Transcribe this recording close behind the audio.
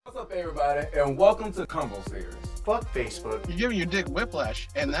up, everybody, and welcome to Combo Series. Fuck Facebook. You're giving your dick whiplash,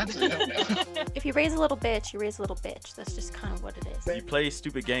 and that's a no-no. If you raise a little bitch, you raise a little bitch. That's just kind of what it is. You play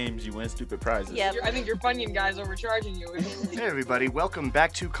stupid games, you win stupid prizes. Yep. I think your Funyun guy's overcharging you. Hey everybody, welcome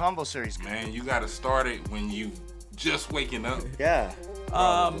back to Convo Series. Man, you gotta start it when you just waking up. Yeah.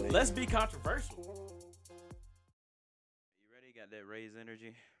 probably. Let's be controversial. You ready? Got that raise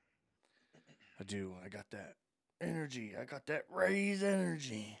energy? I do. I got that energy. I got that raise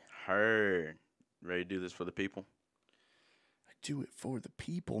energy. Heard. Ready to do this for the people? I do it for the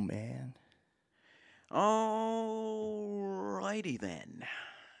people, man. Alrighty then.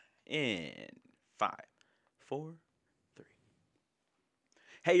 In 5, 4, 3.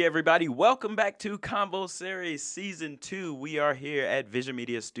 Hey everybody, welcome back to Convo Series Season 2. We are here at Vision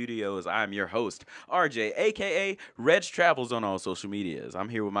Media Studios. I'm your host, RJ, aka Reg Travels on all social medias. I'm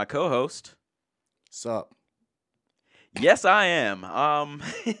here with my co-host. Sup? Yes, I am. I'm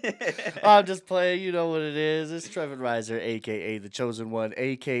just playing. You know what it is. It's Trevin Reiser, a.k.a. The Chosen One,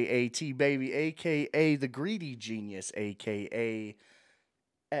 a.k.a. T-Baby, a.k.a. The Greedy Genius, a.k.a.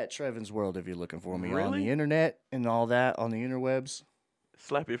 at Trevin's World if you're looking for me on Really? the internet and all that on the interwebs.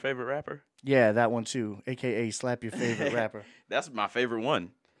 Slap your favorite rapper? Yeah, that one too, a.k.a. Slap Your Favorite Rapper. That's my favorite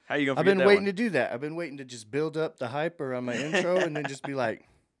one. How you gonna I've forget been that waiting one? to do that. I've been waiting to just build up the hype around my intro and then just be like,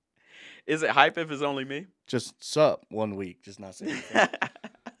 Is it hype if it's only me? just sup 1 week, just not saying anything.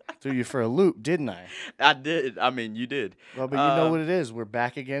 Threw you for a loop, didn't I? I did. I mean, you did. Well, but you know what it is. We're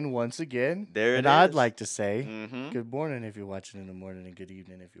back again once again. There it and I'd is. like to say Mm-hmm. good morning if you're watching in the morning and good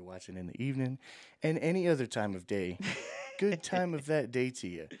evening if you're watching in the evening and any other time of day. Good time of that day to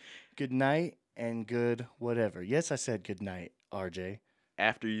you. Good night and good whatever. Yes, I said good night, RJ.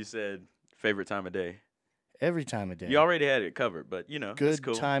 After you said favorite time of day. Every time of day. You already had it covered, but you know, it's good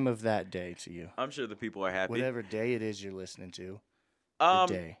cool. time of that day to you. I'm sure the people are happy. Whatever day it is you're listening to. Um,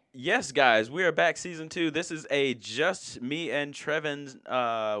 Good day. yes, guys, we are back, season 2. This is a just me and Trevin's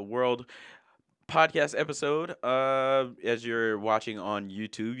world podcast episode. As you're watching on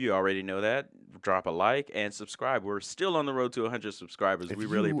YouTube, you already know that. Drop a like and subscribe. We're still on the road to 100 subscribers. If We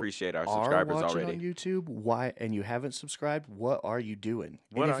really you appreciate our are subscribers watching already. on YouTube, why and you haven't subscribed, what are you doing?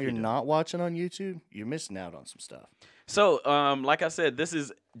 What and are if you you're doing? not watching on YouTube, you're missing out on some stuff. So, like I said, this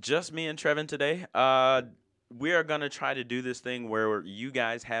is just me and Trevin today. We are going to try to do this thing where you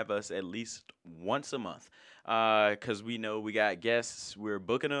guys have us at least once a month because we know we got guests. We're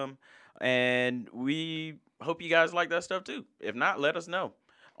booking them, and we hope you guys like that stuff too. If not, let us know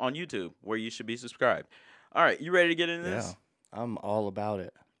on YouTube where you should be subscribed. All right, you ready to get into this? Yeah, I'm all about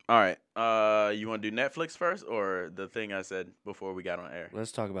it. All right. You want to do Netflix first or the thing I said before we got on air?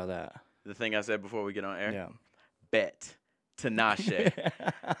 Let's talk about that. The thing I said before we get on air? Yeah. Bet. Tinashe.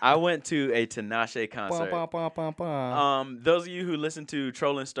 I went to a Tinashe concert. Those of you who listen to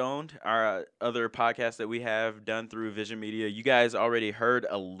Trollin' Stoned, our other podcast that we have done through Vision Media, you guys already heard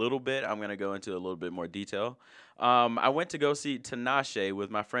a little bit. I'm going to go into a little bit more detail. I went to go see Tinashe with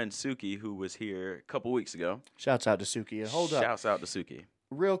my friend Suki, who was here a couple weeks ago. Shouts out to Suki. And hold up. Shouts out to Suki.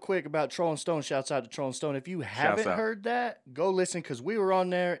 Real quick about Trollin' Stone. Shouts out to Trollin' Stone. If you haven't out. heard that, go listen because we were on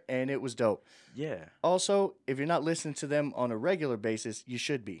there and it was dope. Yeah. Also, if you're not listening to them on a regular basis, you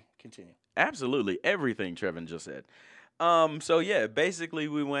should be. Continue. Absolutely. Everything Trevin just said. So yeah, basically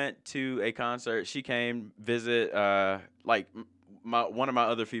we went to a concert. She came visit one of my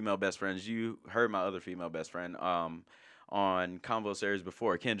other female best friends. You heard my other female best friend on Convo Series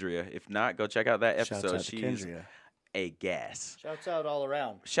before, Kendria. If not, go check out that episode. Shouts out to She's Kendria. a gas. Shouts out all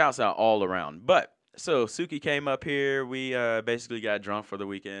around. Shouts out all around. But so Suki came up here. We basically got drunk for the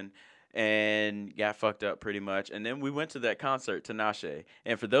weekend and got fucked up pretty much. And then we went to that concert, Tinashe.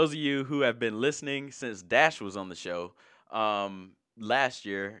 And for those of you who have been listening since Dash was on the show last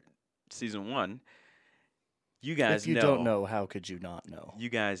year, season 1, you guys If you don't know, how could you not know? You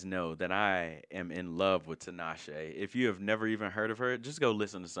guys know that I am in love with Tinashe. If you have never even heard of her, just go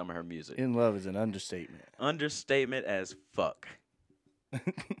listen to some of her music. In love is an understatement. Understatement as fuck.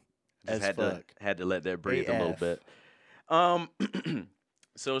 As fuck. Had to let that breathe a little AF. bit.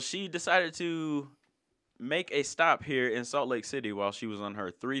 So she decided to make a stop here in Salt Lake City while she was on her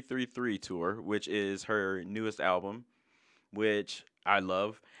 333 tour, which is her newest album, which I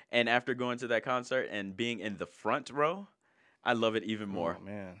love. And after going to that concert and being in the front row, I love it even more. Oh,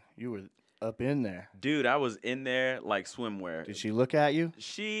 man, you were up in there. Dude, I was in there like swimwear. Did she look at you?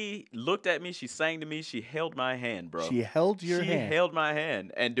 She looked at me. She sang to me. She held my hand, bro. She held your hand. She held my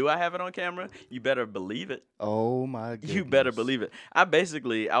hand. And do I have it on camera? You better believe it. Oh, my goodness. You better believe it.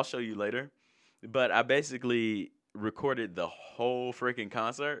 I'll show you later, but I basically recorded the whole freaking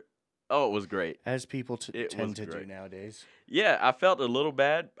concert Oh, it was great. as people It tend was to do great. nowadays. Yeah, I felt a little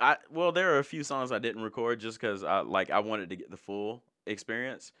bad. Well, there are a few songs I didn't record just because I wanted to get the full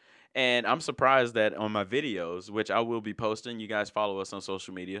experience. And I'm surprised that on my videos, which I will be posting, you guys follow us on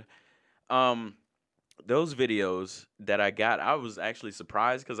social media. Those videos that I got, I was actually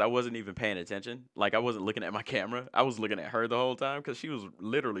surprised because I wasn't even paying attention. Like I wasn't looking at my camera. I was looking at her the whole time because she was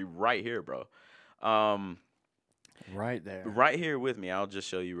literally right here, bro. Right there. Right here with me. I'll just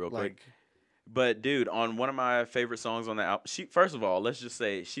show you real quick. Like, But dude, on one of my favorite songs on the album, first of all, let's just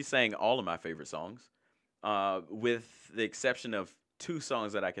say she sang all of my favorite songs, with the exception of 2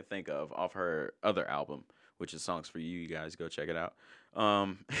 songs that I could think of off her other album, which is Songs for You. You guys go check it out.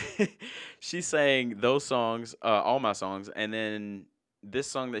 She sang those songs, all my songs, and then this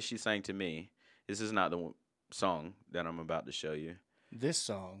song that she sang to me. This is not the song that I'm about to show you. this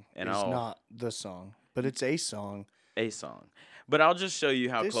song And is I'll- not the song, but it's a song. A song, but I'll just show you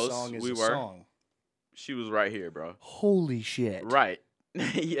how This close song is we a were. song. She was right here, bro. Holy shit. Right.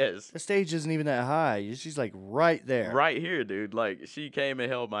 Yes. The stage isn't even that high. She's like right there. Right here, dude. Like she came and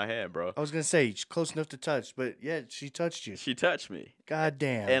held my hand, bro. I was going to say, she's close enough to touch, but yeah, she touched you. She touched me. God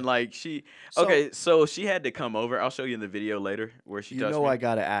damn. And like she So- okay, so she had to come over. I'll show you in the video later where she you touched know me. I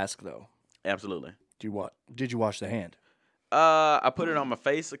got to ask, though. Absolutely. Did you wash the hand? I put it on my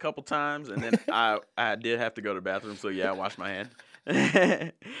face a couple times and then I did have to go to the bathroom, so yeah, I washed my hand.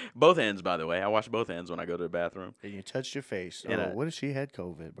 Both hands, by the way. I wash both hands when I go to the bathroom. And you touched your face. And Oh, I- what if she had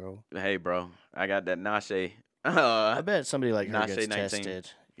COVID, bro? Hey, bro, I got that Nashe. I bet somebody like her Nashe gets 19.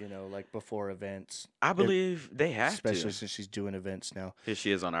 tested, like before events. I believe they have Especially to. since she's doing events now. Here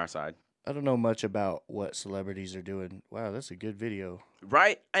she is on our side. I don't know much about what celebrities are doing. Wow, that's a good video.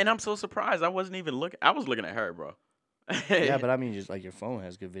 Right? And I'm so surprised. I wasn't even looking. I was looking at her, bro. Yeah, but I mean, just like your phone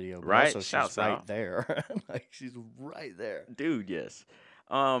has good video, but Right? also she's Shouts right out. there. Like she's right there. Dude, yes.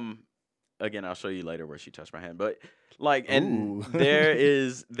 Again, I'll show you later where she touched my hand, but like, and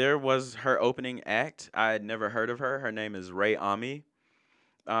Ooh. there was her opening act. I had never heard of her. Her name is Ray Ami,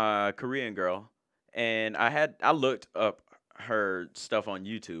 Korean girl, and I looked up her stuff on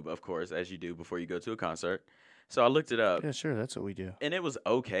YouTube, of course, as you do before you go to a concert. So I looked it up, Yeah, sure, that's what we do. and it was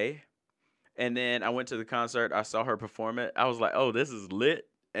okay. And then I went to the concert. I saw her perform it. I was like, oh, this is lit.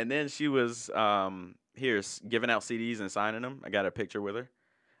 And then she was giving out CDs and signing them. I got a picture with her.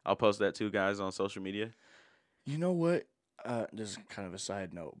 I'll post that too, guys, on social media. You know what? This is kind of a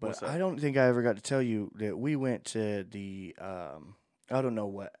side note, but What's up? I don't think I ever got to tell you that we went to the. I don't know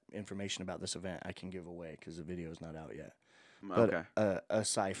what information about this event I can give away because the video is not out yet. But Okay. a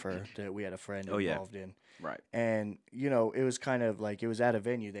cipher that we had a friend Oh, yeah. involved in. Right. And, it was kind of like it was at a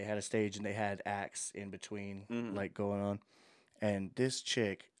venue. They had a stage and they had acts in between, Mhm. like going on. And this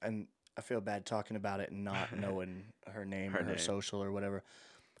chick, and I feel bad talking about it and not knowing her name Her or her name. social or whatever.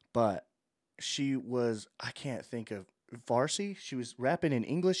 But she was, I can't think of Farsi. She was rapping in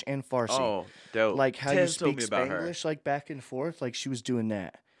English and Farsi. Oh, dope. Like how you Tez told speak me about her. Spanglish, like back and forth. Like she was doing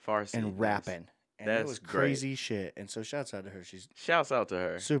that Farsi. and yes. rapping. And it That's was great. crazy shit. And so shouts out to her. She's Shouts out to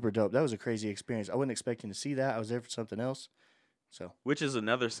her. super dope. That was a crazy experience. I wasn't expecting to see that. I was there for something else. So Which is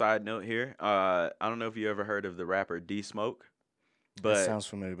another side note here. I don't know if you ever heard of the rapper D Smoke, that but sounds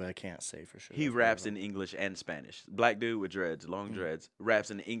familiar, but I can't say for sure. he I've heard raps of him. in English and Spanish. Black dude with dreads, long Mm. dreads,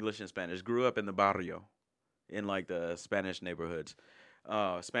 raps in English and Spanish. Grew up in the barrio, in like the Spanish neighborhoods,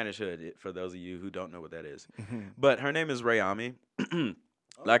 Spanish hood. For those of you who don't know what that is, but her name is Rayami.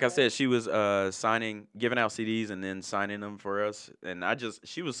 Like I said, she was giving out CDs and then signing them for us, and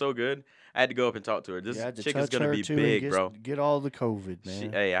she was so good. I had to go up and talk to her. This You had to chick is touch gonna her be too and big, get, bro. Get all the COVID,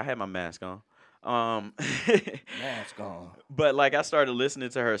 man. Hey, I had my mask on. Mask on. But like I started listening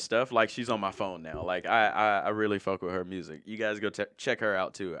to her stuff, like she's on my phone now. Like I really fuck with her music. You guys go check her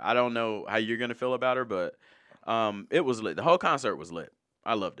out too. I don't know how you're gonna feel about her, but it was lit. The whole concert was lit.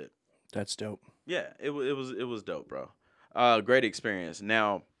 I loved it. That's dope. Yeah, it was dope, bro. Great experience.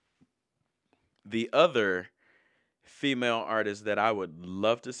 Now, the other female artist that I would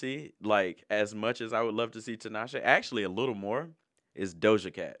love to see, like as much as I would love to see Tinashe, actually a little more, is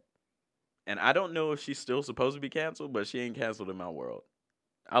Doja Cat. And I don't know if she's still supposed to be canceled, but she ain't canceled in my world.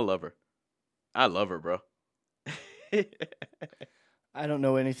 I love her. I love her, bro. I don't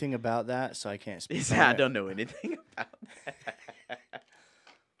know anything about that, so I can't He speak. said, on I it. don't know anything about that.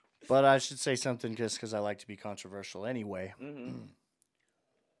 But I should say something just because I like to be controversial anyway.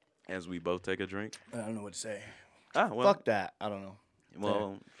 As we both take a drink. I don't know what to say. Ah, well, Fuck that. I don't know.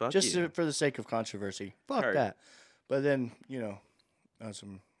 well, fuck Just you. for the sake of controversy. Fuck Heard. that. But then, on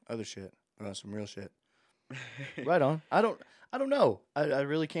some other shit, or on some real shit. Right on. I don't know. I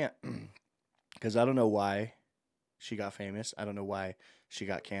really can't. Because I don't know why she got famous. I don't know why she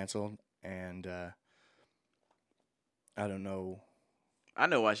got canceled, and I don't know. I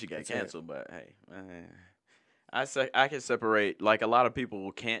know why she got That's it. canceled, but hey, I can separate, like a lot of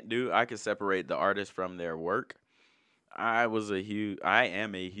people can't do. I can separate the artist from their work. I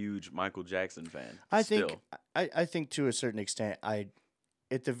am a huge Michael Jackson fan. I still. think I think to a certain extent,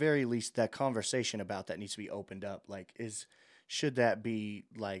 at the very least, that conversation about that needs to be opened up. Like, should that be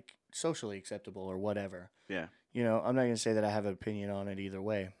like socially acceptable or whatever? Yeah. You know, I'm not gonna say that I have an opinion on it either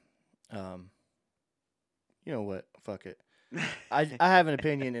way. You know what? Fuck it. I have an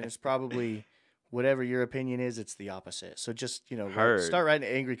opinion, and it's probably whatever your opinion is. It's the opposite. So just Heard. start writing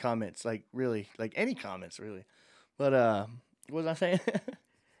angry comments. Like really, like any comments really. But what was I saying?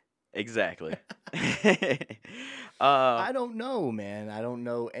 Exactly. I don't know, man. I don't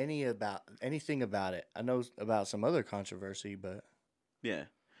know anything about it. I know about some other controversy, but Yeah.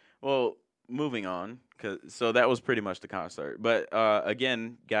 Well, moving on, so that was pretty much the concert. But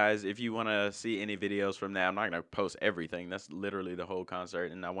again, guys, if you want to see any videos from that, I'm not going to post everything. That's literally the whole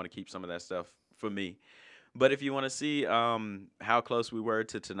concert, and I want to keep some of that stuff for me. But if you want to see how close we were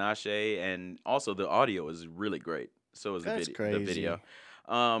to Tinashe, and also the audio is really great. So is That's the crazy. video.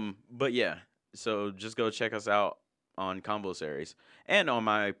 But yeah, so just go check us out on Combo Series and on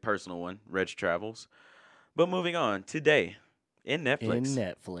my personal one, Reg Travels. But moving on, today in Netflix. in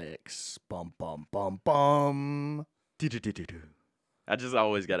Netflix, bum bum bum bum. I just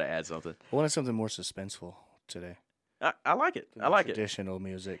always got to add something. I wanted something more suspenseful today. I like it. than I like it. traditional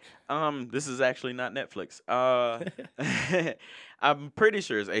music. This is actually not Netflix. I'm pretty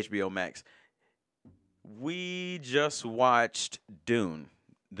sure it's HBO Max. We just watched Dune,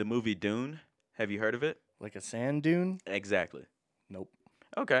 the movie Dune. Have you heard of it? Like a sand dune? Exactly. Nope.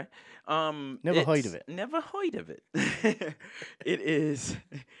 Okay. Never heard of it. Never heard of it. It is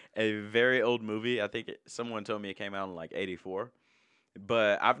a very old movie. I think someone told me it came out in like 1984,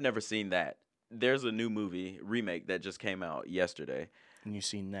 but I've never seen that. There's a new movie remake that just came out yesterday. And you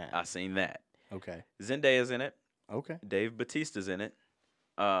seen that? I seen that. Okay. Zendaya's in it. Okay. Dave Bautista's in it.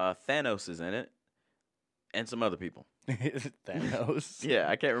 Thanos is in it. And some other people. Thanos. Yeah,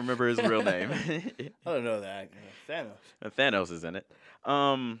 I can't remember his real name. I don't know that. Thanos. Thanos is in it.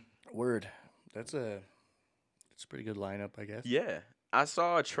 Word. That's a pretty good lineup, I guess. Yeah. I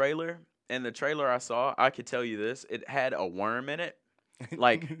saw a trailer, and the trailer I saw, I could tell you this, it had a worm in it.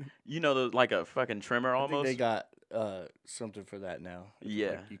 Like, like a fucking trimmer I almost. think they got something for that now. Yeah.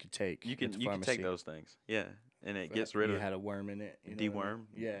 Like you could take. You at can the you can take pharmacy. those things. Yeah. And it But gets rid you of had a worm in it. You know what I mean? deworm.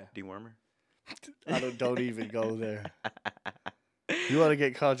 Yeah. Dewormer. Don't even go there. You want to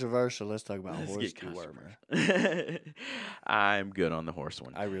get controversial? Let's talk about Let's horse get dewormer. I'm good on the horse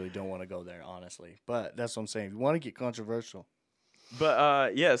one. I really don't want to go there, honestly. But that's what I'm saying. If you want to get controversial,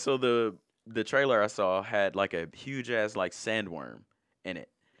 But yeah, so the trailer I saw had like a huge ass like sandworm in it.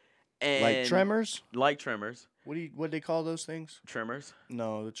 And like tremors. Like tremors. What do they call those things? Tremors?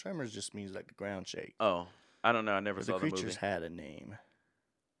 No, the tremors just means like the ground shake. Oh. I don't know. I never But saw the the movie. creatures had a name.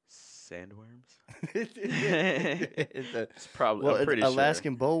 Sandworms? It's It's probably well, I'm pretty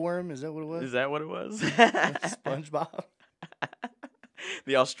Alaskan bullworm. Is that what it sure. was? Is that what it was? SpongeBob.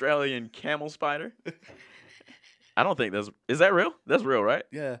 The Australian camel spider? I don't think is that real? That's real, right?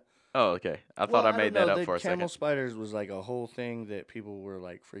 Yeah. Oh, okay. I thought I made that up for a Camel second. spiders was like a whole thing that people were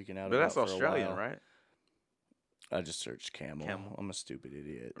like freaking out But about. that's for Australian, a while. right? I just searched camel. Camel. I'm a stupid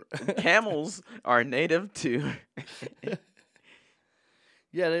idiot. Camels are native to.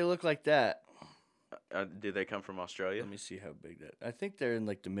 Yeah, they look like that. Did they come from Australia? Let me see how big that. I think they're in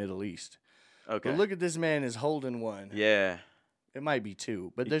like the Middle East. Okay. But look at this man is holding one. Yeah. It might be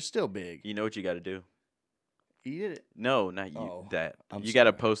two, but they're still big. You know what you got to do? Eat it. No, not you. Oh, That I'm you got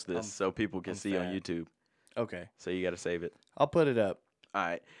to sorry. post this I'm- so people can I'm see on fat. YouTube. Okay, So you got to save it. I'll put it up. All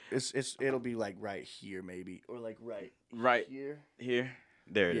right. It'll be like right here maybe, or like right Right here. here.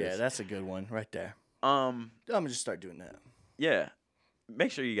 There it is. Yeah, that's a good one right there. Um. I'm gonna just start doing that. Yeah.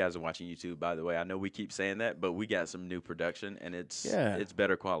 Make sure you guys are watching YouTube. By the way, I know we keep saying that, but we got some new production, and it's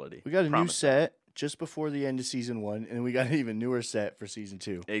better quality. We got a new Promise. set just before the end of season 1, and we got an even newer set for season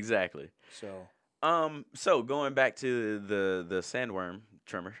 2. Exactly. So So going back to the sandworm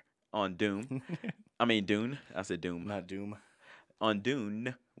tremor on Doom. I mean Dune. I said Doom. not Doom. On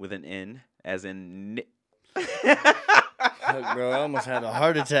Dune with an N, as in. Look, bro, I almost had a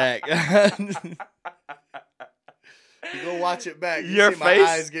heart attack. You go watch it back. You Your see face. my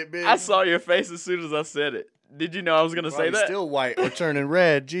eyes get big. I saw your face as soon as I said it. Did you know I was gonna say Probably that? still white or turning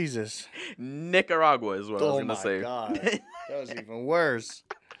red. Jesus. Nicaragua is what I was Oh gonna my say. God. That was even worse.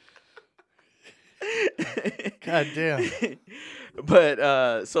 God damn.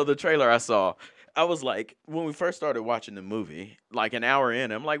 But so the trailer I saw, I was like, when we first started watching the movie, like an hour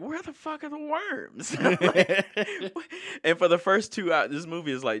in, I'm like, where the fuck are the worms? And for the first 2 hours, this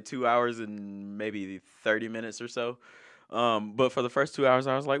movie is like 2 hours and maybe 30 minutes or so. But for the first 2 hours,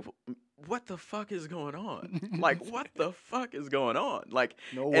 I was like, what the fuck is going on? Like, what the fuck is going on? Like,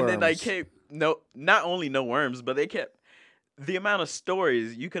 No and then they worms. kept, not only no worms, but they kept, the amount of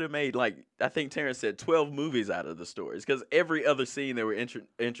stories you could have made, like I think Terrence said, 12 movies out of the stories, because every other scene they were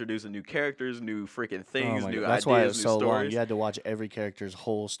introducing new characters, new freaking things, Oh my new God. That's ideas, why it was new so long. stories. You had to watch every character's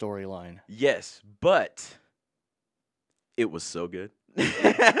whole storyline. Yes, but it was so good.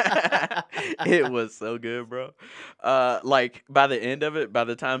 It was so good, bro. Like by the end of it, by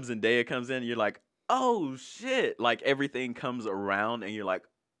the time Zendaya comes in, you're like, oh shit! Like everything comes around, and you're like,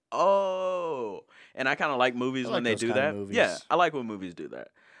 oh. And I kind of like movies I when like they those do kinda that. movies. Yeah, I like when movies do that.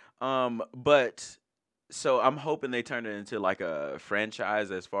 But so I'm hoping they turn it into like a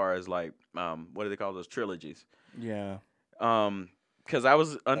franchise, as far as like what do they call those, trilogies? Yeah. Because I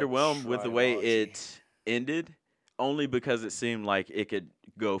was underwhelmed with the way trilogy. it ended, only because it seemed like it could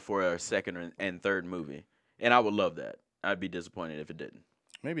go for a second and third movie, and I would love that. I'd be disappointed if it didn't.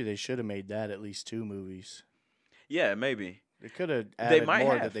 Maybe they should have made that at least 2 movies. Yeah, maybe. They could have added might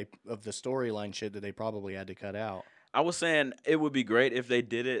more have. of the storyline shit that they probably had to cut out. I was saying it would be great if they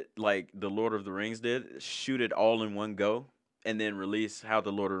did it like the Lord of the Rings did, shoot it all in one go, and then release how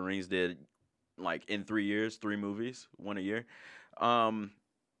the Lord of the Rings did, like in 3 years, 3 movies, 1 a year.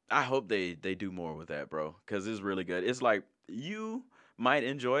 I hope they do more with that, bro, because it's really good. It's like you might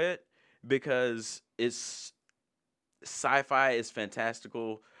enjoy it because it's sci-fi, is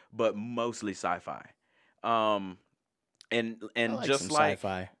fantastical, but mostly sci-fi. And I like just some like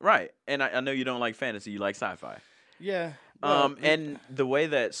sci-fi. right, and I know you don't like fantasy, you like sci-fi. Yeah. And the way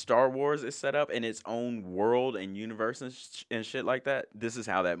that Star Wars is set up in its own world and universe and shit like that, this is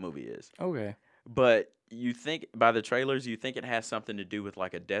how that movie is. Okay. But you think by the trailers, you think it has something to do with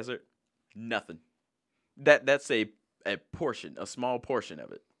like a desert? Nothing. That's a portion, a small portion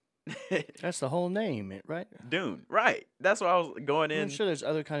of it. That's the whole name, right? Dune, right? That's why I was going in. I'm sure there's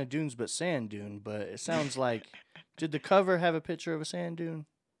other kind of dunes, but sand dune. But it sounds like, did the cover have a picture of a sand dune?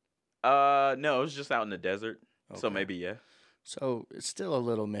 No, it was just out in the desert. So Okay. maybe yeah. So it's still a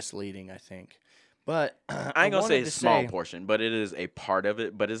little misleading, I think. But I ain't gonna say wanted a to small say- portion, but it is a part of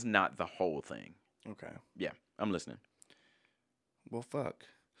it. But it's not the whole thing. Okay. Yeah, I'm listening. Well, fuck.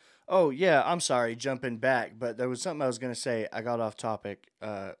 Oh yeah, I'm sorry, jumping back, but there was something I was gonna say. I got off topic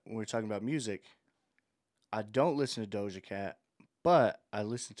when we were talking about music. I don't listen to Doja Cat, but I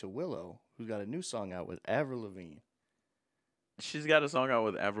listen to Willow, who got a new song out with Avril Lavigne She's got a song out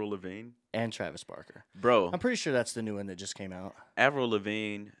with Avril Lavigne, and Travis Barker. bro. I'm pretty sure that's the new one that just came out. Avril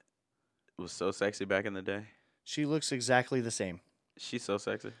Lavigne was so sexy back in the day. She looks exactly the same. She's so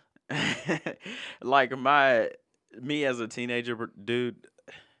sexy. Like me as a teenager, dude.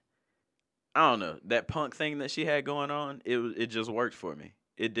 I don't know, that punk thing that she had going on. It just worked for me.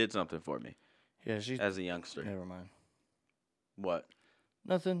 It did something for me Yeah, she's. as a youngster. Never mind. What?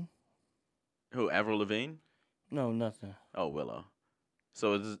 Nothing. Who? Avril Lavigne? No, nothing. Oh, Willow.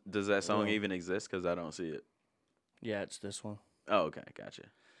 So does that song Willow. even exist? Because I don't see it. Yeah, it's this one. Oh, okay, gotcha.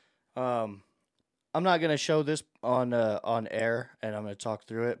 I'm not gonna show this on air, and I'm gonna talk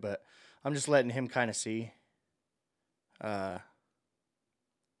through it, but I'm just letting him kind of see a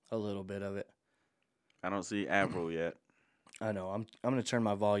little bit of it. I don't see Avril yet. I know. I'm gonna turn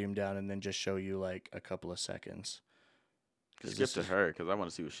my volume down and then just show you like a couple of seconds. 'Cause Skip this to is- her because I want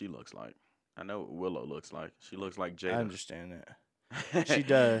to see what she looks like. I know what Willow looks like. She looks like Jada. I understand that. She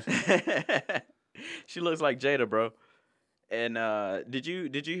does. She looks like Jada, bro. And did you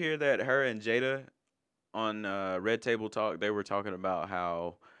hear that her and Jada on Red Table Talk, they were talking about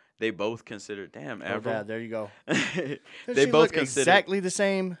how they both considered, damn, Oh, Avril. Dad, there you go. They She both look considered exactly the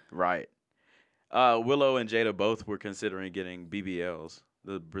same. right. Willow and Jada both were considering getting BBLs,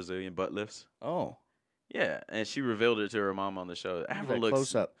 the Brazilian butt lifts. Oh, Yeah, and she revealed it to her mom on the show. Avril looks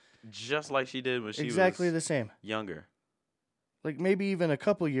close up. just like she did when she Exactly was the same. younger. Like maybe even a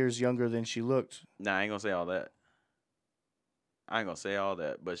couple years younger than she looked. Nah, I ain't gonna say all that.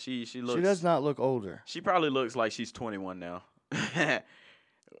 But she looks. She does not look older. She probably looks like she's 21 now,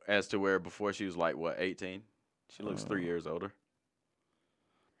 as to where before she was like what 18. She looks 3 years older.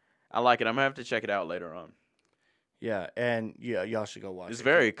 I like it. I'm gonna have to check it out later on. Yeah, and yeah, y'all should go watch It's it.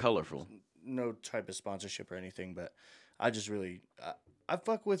 very colorful. No type of sponsorship or anything, but I just really I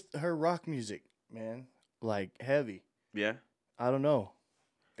fuck with her rock music, man. Like heavy. Yeah, I don't know.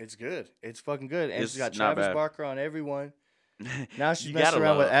 It's good. It's fucking good. And It's she's got not Travis bad. Barker on everyone. Now she's You messing gotta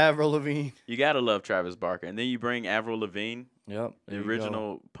around with love- Avril Lavigne. You gotta love Travis Barker, and then you bring Avril Lavigne Yep. The there you go.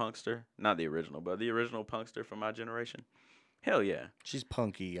 original punkster. Not the original, but the original punkster from my generation. Hell yeah. She's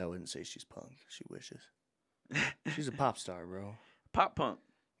punky. I wouldn't say she's punk. She wishes. She's a pop star, bro. Pop punk.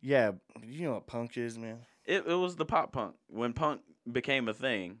 Yeah, you know what punk is, man. It was the pop punk. When punk became a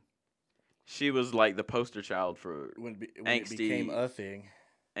thing, she was like the poster child for When it became Angsty. a thing.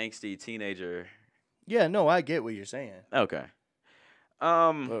 angsty teenager. Yeah, no, I get what you're saying. Okay.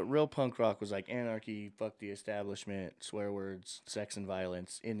 But real punk rock was like anarchy, fuck the establishment, swear words, sex and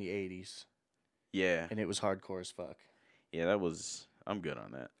violence in the 80s. Yeah. And it was hardcore as fuck. Yeah, that was. I'm good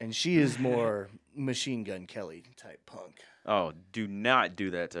on that. And she is more Machine Gun Kelly type punk. Oh, do not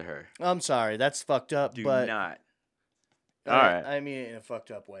do that to her. I'm sorry, that's fucked up, Do but not. uh, All right. I mean it in a fucked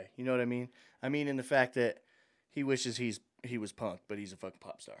up way. You know what I mean? I mean in the fact that he wishes he was punk, but he's a fucking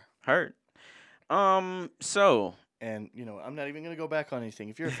pop star. Hurt. So. And, you know, I'm not even going to go back on anything.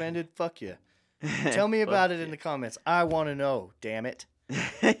 If you're offended, fuck you. Tell me about it in the comments. I want to know, damn it.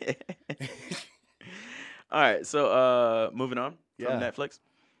 All right, so moving on from Yeah. Netflix.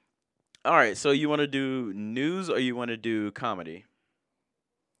 All right, so you want to do news or you want to do comedy?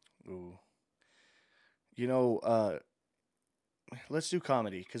 Ooh. You know, let's do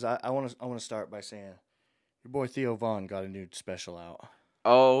comedy because I want to start by saying your boy Theo Vaughn got a new special out.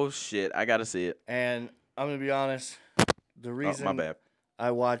 Oh shit, I gotta see it. And I'm going to be honest, the Oh, reason my bad.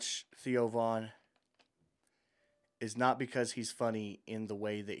 I watch Theo Vaughn is not because he's funny in the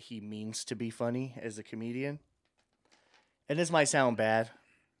way that he means to be funny as a comedian. And this might sound bad,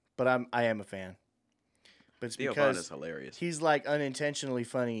 but I am a fan. But it's Theo Vaughn because is hilarious. he's like unintentionally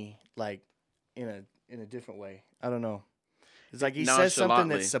funny, like in a different way. I don't know. It's like he says something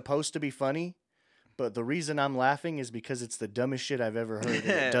Nonchalantly. that's supposed to be funny, but the reason I'm laughing is because it's the dumbest shit I've ever heard and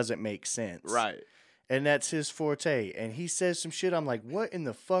it doesn't make sense. Right. And that's his forte. And he says some shit. I'm like, what in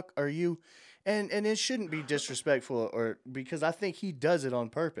the fuck are you? And it shouldn't be disrespectful or because I think he does it on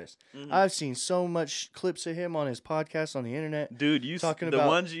purpose. Mhm. I've seen so much clips of him on his podcast on the internet Dude, you talking the about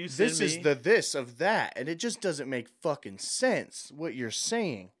ones you send this me. is the this of that, and it just doesn't make fucking sense what you're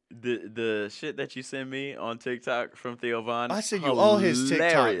saying. The shit that you send me on TikTok from Theo Vaughn. I send you all his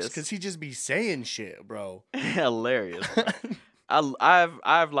TikToks hilarious. because he just be saying shit, bro. Hilarious. Bro.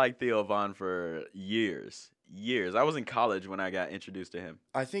 I've liked Theo Vaughn for years. I was in college when I got introduced to him.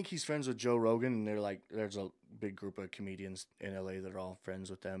 I think he's friends with Joe Rogan, and they're like, there's a big group of comedians in LA that are all friends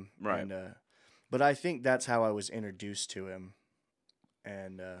with them. Right. And, but I think that's how I was introduced to him,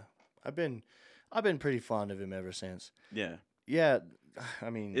 and I've been pretty fond of him ever since. Yeah. Yeah, I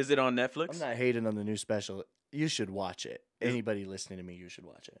mean, Is it on Netflix? I'm not hating on the new special. You should watch it. Is- Anybody listening to me, you should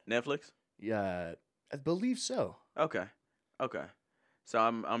watch it. Netflix? Yeah, I believe so. Okay. So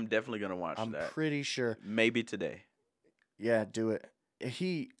I'm definitely gonna watch I'm that. pretty sure. Maybe today. Yeah, do it.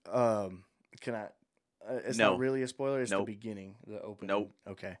 He can I? It's No. not really a spoiler. It's Nope. the beginning, the opening. Nope.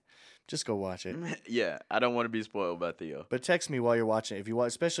 Okay, just go watch it. Yeah, I don't want to be spoiled by Theo. But text me while you're watching it. If you watch,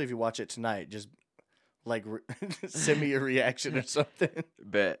 especially if you watch it tonight, just like send me your reaction or something.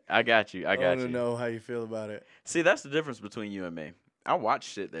 Bet. I got you. I got want you. to know how you feel about it. See, that's the difference between you and me. I watch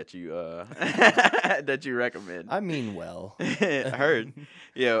shit that you that you recommend. I mean, well, Heard.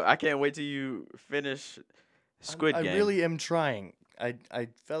 Yo, I can't wait till you finish Squid Game. I really am trying. I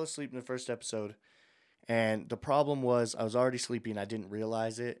fell asleep in the first episode, and the problem was I was already sleepy and I didn't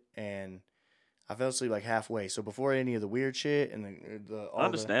realize it, and I fell asleep like halfway. So before any of the weird shit and all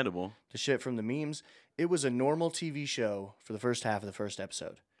Understandable. the shit from the memes, it was a normal TV show for the first half of the first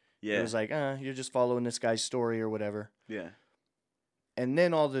episode. Yeah. It was like, you're just following this guy's story or whatever. Yeah. And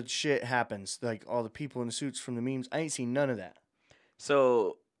then all the shit happens, like all the people in the suits from the memes. I ain't seen none of that.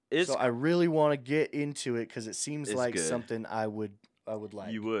 So it's So I really want to get into it because it seems It's like good. something I would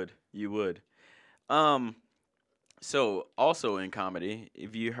like. You would. So also in comedy,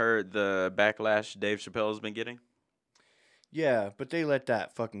 have you heard the backlash Dave Chappelle's been getting? Yeah, but they let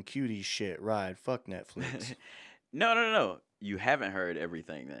that fucking cutie shit ride. Fuck Netflix. No. You haven't heard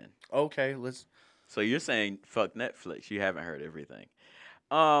everything then. Okay, let's. So you're saying fuck Netflix. You haven't heard everything.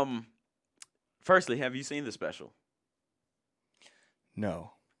 Firstly, have you seen the special?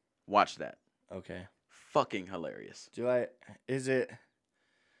 No. Watch that. Okay. Fucking hilarious. Is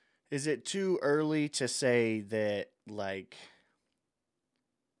it too early to say that, like,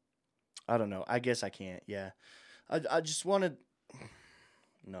 I don't know. I guess I can't. Yeah. I just want to.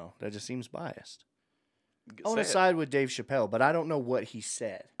 No, that just seems biased. I want to Say it. side with Dave Chappelle, but I don't know what he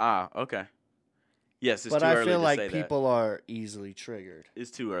said. Okay. Yes, it's But too I early feel to like say people are easily triggered. that.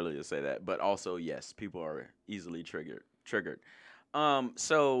 It's too early to say that, but also yes, people are easily triggered.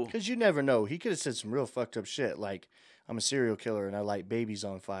 So Because you never know. He could have said some real fucked up shit, like, I'm a serial killer and I light babies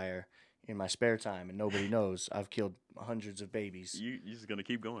on fire. in my spare time, and nobody knows I've killed hundreds of babies. You just gonna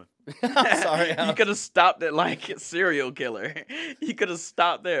keep going. I'm sorry. You could have stopped at like serial killer. You could have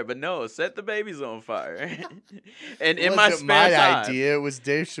stopped there, but no, set the babies on fire. And in my Wasn't spare my time, idea. It was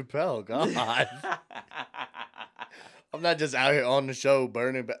Dave Chappelle. God, I'm not just out here on the show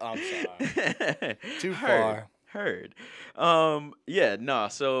burning. I'm sorry. Too far. Heard. Yeah, no.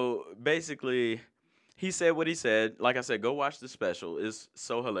 So basically, he said what he said. Like I said, go watch the special. It's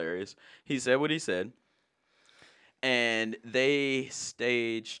so hilarious. He said what he said. And they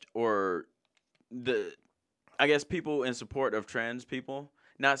staged, I guess, people in support of trans people.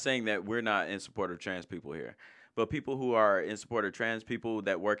 Not saying that we're not in support of trans people here, but people who are in support of trans people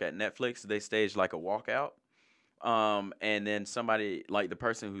that work at Netflix, they staged like a walkout. And then somebody, like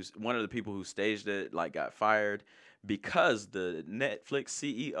one of the people who staged it, like got fired because the Netflix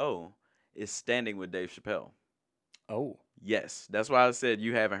CEO is standing with Dave Chappelle. Oh. Yes, that's why I said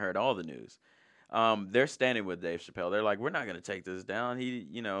you haven't heard all the news. They're standing with Dave Chappelle. They're like, we're not going to take this down.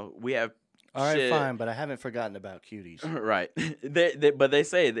 We have All right, shit. fine, but I haven't forgotten about cuties. Right. But they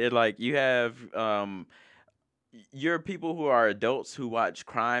say, they're like, you have, you're people who are adults who watch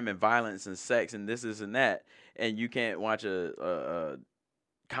crime and violence and sex and this and that, and you can't watch a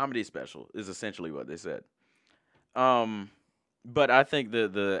comedy special is essentially what they said. But I think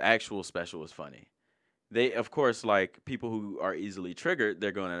the actual special was funny. They, of course, like people who are easily triggered,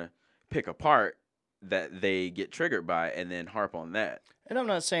 they're going to pick apart that they get triggered by and then harp on that. And I'm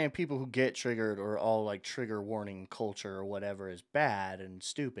not saying people who get triggered or all like trigger warning culture or whatever is bad and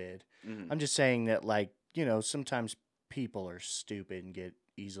stupid. Mhm. I'm just saying that, like, sometimes people are stupid and get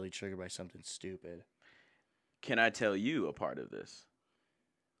easily triggered by something stupid. Can I tell you a part of this?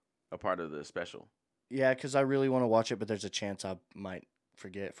 A part of the special? Yeah, because I really want to watch it, but there's a chance I might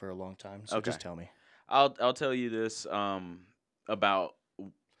forget for a long time. So Okay. just tell me. I'll tell you this about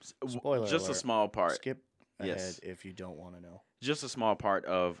Spoiler just a alert. small part. Skip ahead Yes. if you don't want to know. Just a small part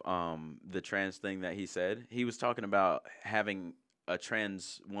of the trans thing that he said. He was talking about having a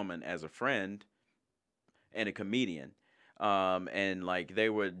trans woman as a friend and a comedian. And like they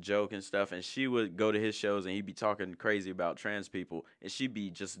would joke and stuff, and she would go to his shows and he'd be talking crazy about trans people, and she'd be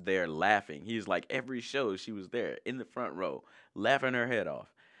just there laughing. He was like, every show she was there in the front row, laughing her head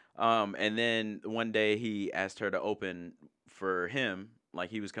off. And then one day he asked her to open for him, like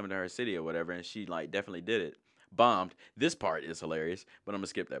he was coming to her city or whatever, and she like definitely did it. Bombed. This part is hilarious, but I'm gonna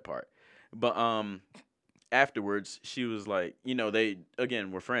skip that part. But afterwards, she was like, they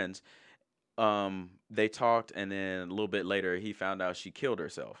again were friends. They talked, and then a little bit later, he found out she killed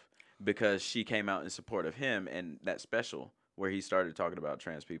herself because she came out in support of him and that special where he started talking about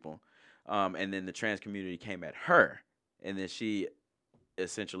trans people. And then the trans community came at her, and then she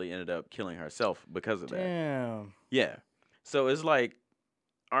essentially ended up killing herself because of that. Damn. Yeah. So it's like,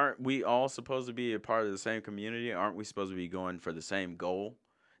 aren't we all supposed to be a part of the same community? Aren't we supposed to be going for the same goal?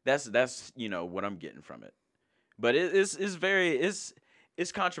 That's what I'm getting from it. But it's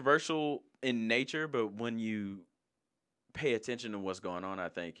controversial in nature, but when you pay attention to what's going on, I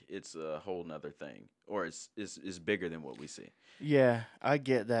think it's a whole nother thing, or it's bigger than what we see. Yeah, I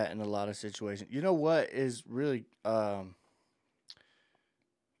get that in a lot of situations. You know what is really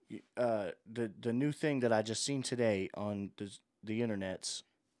the new thing that I just seen today on the internets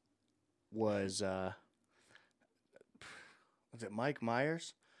was it Mike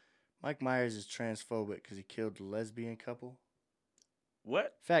Myers? Mike Myers is transphobic because he killed a lesbian couple.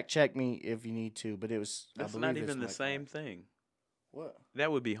 What? Fact check me if you need to, but it was. That's I not believe it's even the Mike same Myers. thing. What?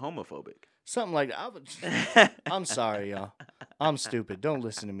 That would be homophobic. Something like that. I'm sorry, y'all. I'm stupid. Don't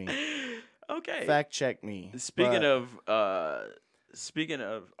listen to me. Okay. Fact check me. Speaking But- of,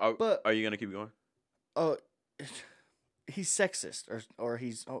 But- are you gonna keep going? oh, he's sexist or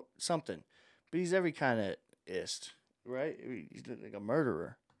he's something, but he's every kind of ist, right? He's like a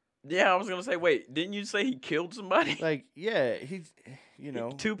murderer. Yeah, I was gonna say. Wait, didn't you say he killed somebody? Like, yeah, he's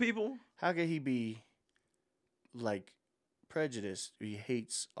Two people. how could he be like prejudiced? He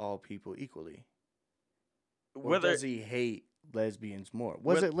hates all people equally. Or Whether does he hate lesbians more?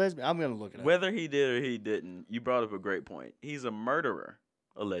 Was it lesbian? I'm gonna look it up. whether he did or he didn't, you brought up a great point. He's a murderer,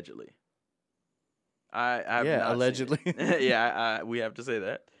 allegedly. I've Yeah, not seen allegedly. it. Yeah, we have to say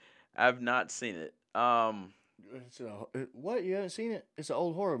that. I've not seen it. What? You haven't seen it? It's an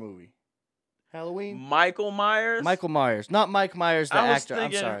old horror movie. Halloween. Michael Myers. Michael Myers, not Mike Myers, the I was actor. I'm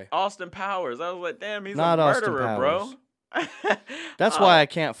thinking sorry. Austin Powers. I was like, damn, he's Not a Austin murderer, bro. That's why I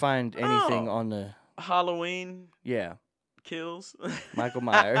can't find anything oh. on the. Halloween Yeah, kills. Michael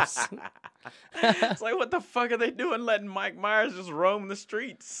Myers. It's like, what the fuck are they doing letting Mike Myers just roam the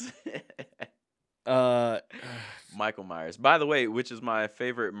streets? Michael Myers. By the way, which is my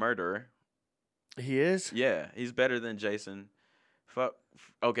favorite murderer. He is? Yeah, he's better than Jason.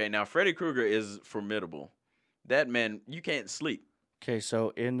 Okay, now Freddy Krueger is formidable. That man, you can't sleep. Okay, so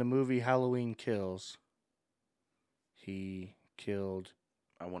in the movie Halloween Kills, he killed.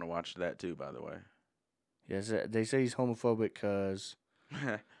 I want to watch that too, by the way. Yes, they say he's homophobic because.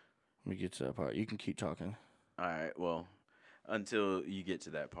 Let me get to that part. You can keep talking. All right, well, until you get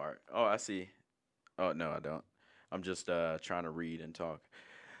to that part. Oh, I see. Oh, no, I don't. I'm just trying to read and talk.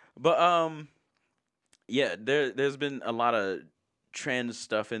 But yeah, there's been a lot of trans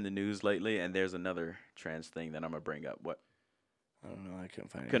stuff in the news lately, and there's another trans thing that I'm gonna bring up. What? I don't know. I couldn't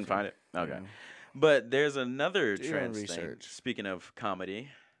find it. Couldn't find it? Okay. Yeah. But there's another Do your own trans thing. research. Speaking of comedy,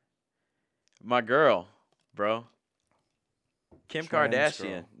 my girl, bro. Kim Trans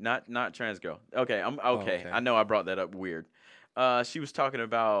Kardashian, girl. not trans girl. Okay, I'm okay. okay. I know I brought that up weird. She was talking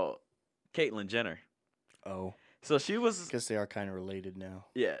about Caitlyn Jenner. Oh, So she was I guess they are kind of related now.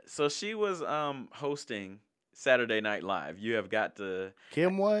 yeah. So she was hosting Saturday Night Live. You have got to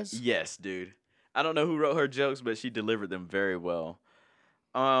Kim was? yes, dude. I don't know who wrote her jokes, but she delivered them very well.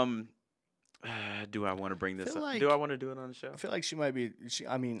 Do I want to bring this Feel up? like- Do I want to do it on the show? I feel like she might be.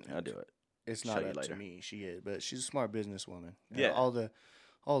 I mean, I'll do it. it's Show not you up to later. me. She is, but she's a smart businesswoman. Yeah.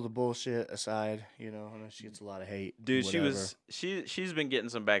 All the bullshit aside, I know she gets a lot of hate. and Dude, whatever. she's been getting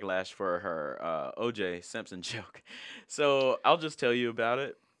some backlash for her OJ Simpson joke. So I'll just tell you about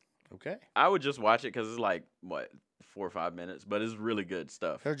it. Okay. I would just watch it because it's like what 4 or 5 minutes, but it's really good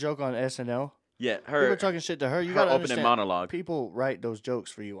stuff. Her joke on SNL. Yeah, People her are talking shit to her. You her got to opening understand. monologue. People write those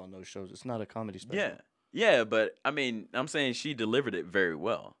jokes for you on those shows. It's not a comedy special. Yeah, but I mean, I'm saying she delivered it very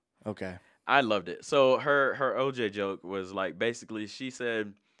well. Okay. I loved it. So her OJ joke was like basically she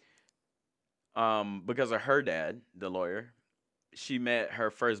said, because of her dad, the lawyer, she met her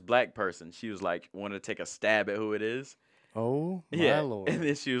first black person. She was like, want to take a stab at who it is. Oh my Yeah, lord. and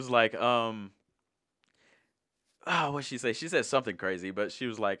then she was like, what'd she say? She said something crazy, but she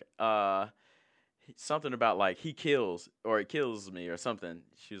was like, something about like he kills or it kills me or something.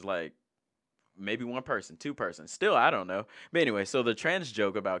 She was like, maybe one person, two persons. Still, I don't know. But anyway, so the trans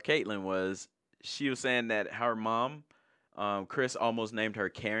joke about Caitlyn was she was saying that her mom, Chris, almost named her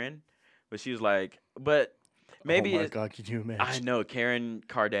Karen, but she was like, but maybe Oh my god, can you imagine? I know Karen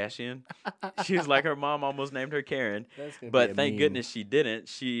Kardashian. She was like her mom almost named her Karen. That's gonna be But a thank meme. goodness she didn't.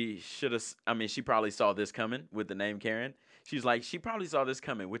 She should have. I mean, she probably saw this coming with the name Karen. She's like, she probably saw this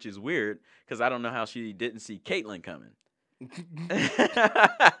coming, which is weird because I don't know how she didn't see Caitlyn coming.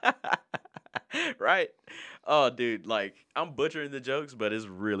 Right? Oh, dude, like I'm butchering the jokes, but it's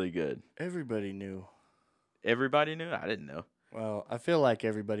really good. Everybody knew. Everybody knew. I didn't know. Well, I feel like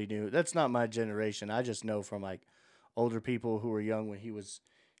everybody knew. That's not my generation. I just know from like older people who were young when he was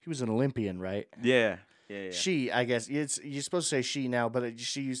an Olympian, right? Yeah. She, I guess you're supposed to say she now, but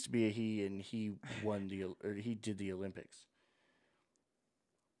she used to be a he, and he he did the Olympics.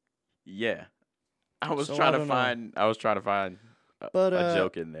 Yeah. I was So, trying I to don't know. find. I was trying to find But a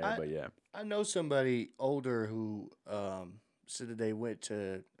joke in there, but yeah. I know somebody older who said that they went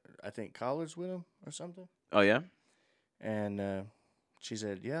to I think college with him or something, Oh yeah. and she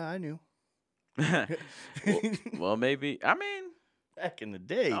said, "Yeah, I knew." Well, maybe. I mean, Back in the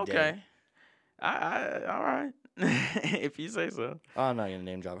day. okay. I all right. If you say so. I'm not gonna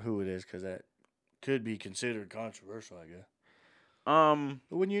name drop who it is because that could be considered controversial, I guess.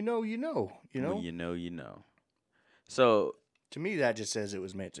 But when you know, you know. You know. Well, you know. So To me, that just says it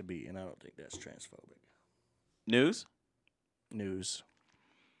was meant to be, and I don't think that's transphobic. news. News.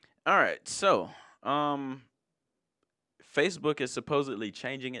 All right. So Facebook is supposedly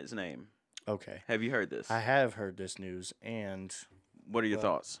changing its name. Okay. Have you heard this? I have heard this news, and What are your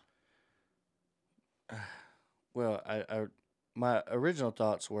well, thoughts? well, my original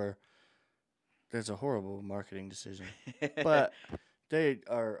thoughts were there's a horrible marketing decision, but they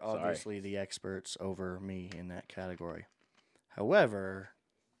are obviously the experts over me in that category. However,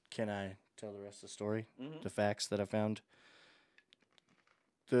 can I tell the rest of the story? Mhm. The facts that I found.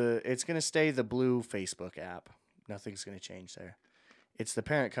 It's going to stay the blue Facebook app. Nothing's going to change there. It's the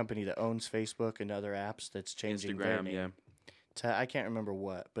parent company that owns Facebook and other apps that's changing their Instagram, name. yeah. To, I can't remember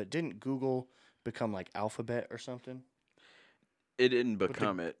what, but didn't Google become like Alphabet or something? It didn't the-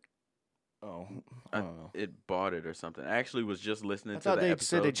 become it. Oh, I don't know. It bought it or something. I actually was just listening I to thought the they episode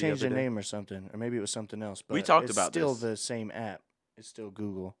said they the changed other their day. name or something, or maybe it was something else. But We talked it's about still this. the same app. It's still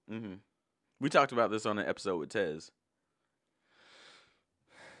Google. Mm-hmm. We talked about this on an episode with Tez.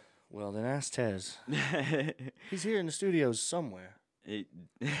 Well, then ask Tez. He's here in the studios somewhere. We'll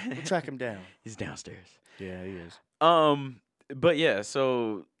track him down. He's downstairs. Yeah, he is. But yeah,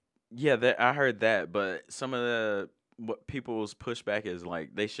 so Yeah, I heard that, but some of the what people's pushback is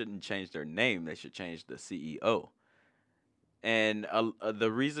like they shouldn't change their name; they should change the CEO. And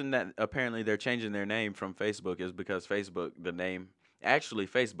the reason that apparently they're changing their name from Facebook is because Facebook, the name, actually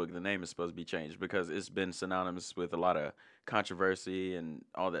Facebook, the name is supposed to be changed because it's been synonymous with a lot of controversy and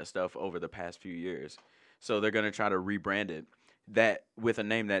all that stuff over the past few years. So they're going to try to rebrand it that with a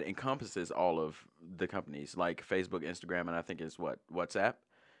name that encompasses all of the companies like Facebook, Instagram, and I think it's WhatsApp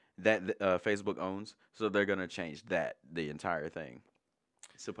that Facebook owns. So they're going to change the entire thing,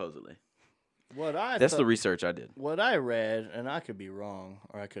 supposedly. That's the research I did. What I read, and I could be wrong,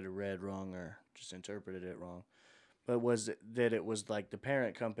 or I could have read wrong, or just interpreted it wrong, but was that it was like the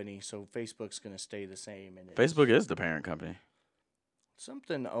parent company, so Facebook's gonna stay the same. And Facebook is the parent company.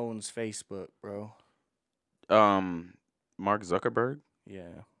 Something owns Facebook, bro. Mark Zuckerberg.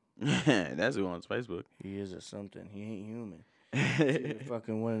 Yeah, That's who owns Facebook. he is a something. He ain't human. He's either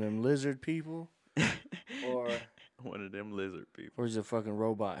fucking one of them lizard people, or one of them lizard people. or he's a fucking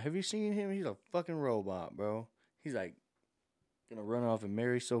robot. Have you seen him? He's a fucking robot, bro. He's like gonna run off and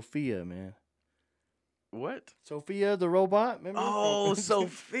marry Sophia, man. What? Sophia the robot? Remember? Oh,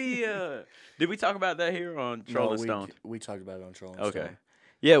 Sophia. Did we talk about that here on Troll and Stone? We talked about it on Troll and Okay. Stone.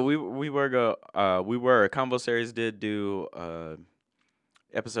 Yeah, we were Combo Series did do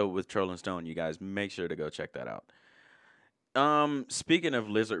episode with Troll and Stone. You guys make sure to go check that out. Speaking of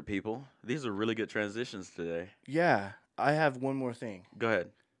lizard people, these are really good transitions today. Yeah, I have one more thing. Go ahead.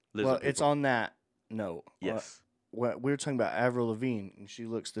 Well, it's people. on that note. Yes. We were talking about Avril Lavigne, and she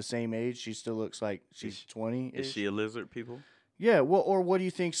looks the same age. She still looks like she's 20. Is she a lizard people? Yeah. Well, or what do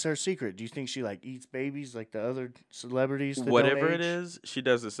you think's her secret? Do you think she like eats babies like the other celebrities? That Whatever don't it age? is, she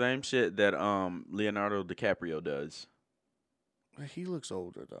does the same shit that Leonardo DiCaprio does. He looks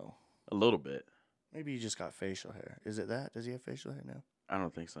older though. A little bit. Maybe he just got facial hair. Is it that? Does he have facial hair now? I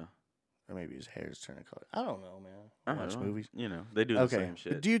don't think so. Or maybe his hair is turning color. I don't know, man. I I don't watch know. movies. You know, they do the same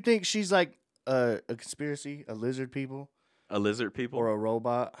shit. Do you think she's like a conspiracy, a lizard people, A lizard people? or a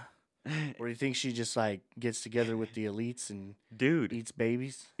robot? Or do you think she just like gets together with the elites and Dude, eats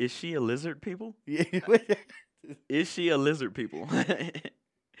babies? is she a lizard people? Yeah. Is she a lizard people?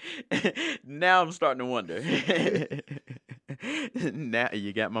 Now I'm starting to wonder. Now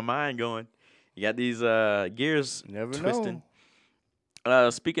you got my mind going. You got these gears Never twisting. know.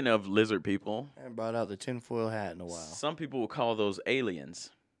 Speaking of lizard people, I haven't brought out the tinfoil hat in a while. some people will call those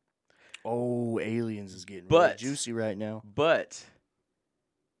aliens. Oh, aliens is getting But- really juicy right now. But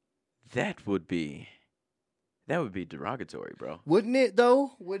that would be derogatory, bro. Wouldn't it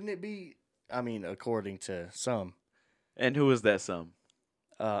though? Wouldn't it be? I mean, according to some, And who is that some?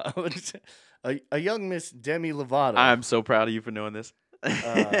 a young Miss Demi Lovato I'm so proud of you for knowing this.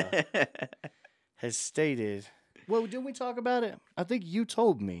 has stated. Well, didn't we talk about it? I think you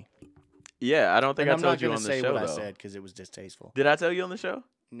told me. Yeah, I don't think And I I'm not told you gonna on the say show what though. I said because it was distasteful. Did I tell you on the show?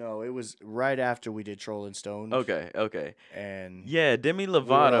 No, it was right after we did Troll and Stone. Okay. And Yeah, Demi we were all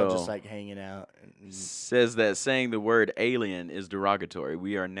Lovato just like hanging out. And says that saying the word alien is derogatory.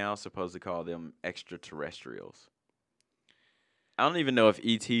 We are now supposed to call them extraterrestrials. I don't even know if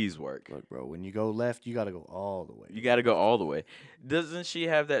ETs work. look, bro, when you go left, you got to go all the way. You got to go all the way. Doesn't she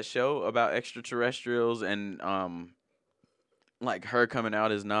have that show about extraterrestrials and like her coming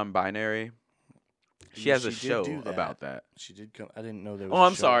out as non-binary? She has a She did show do that. about that. She did come. I didn't know there was. Oh, a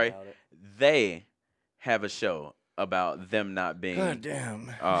I'm show sorry. about it. They have a show about them not being God damn.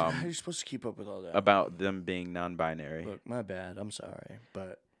 How are you supposed to keep up with all that? about them being non-binary. Look, my bad. I'm sorry,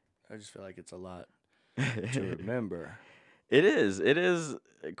 but I just feel like it's a lot to remember. It is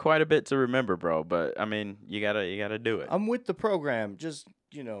quite a bit to remember, bro. But I mean, you gotta do it. I'm with the program. Just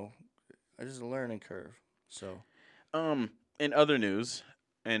just a learning curve. So In other news,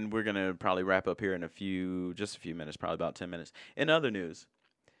 and we're gonna probably wrap up here in just a few minutes, probably about 10 minutes. In other news,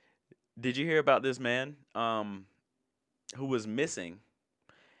 did you hear about this man who was missing?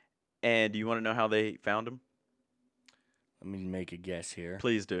 And do you want to know how they found him? let me make a guess here.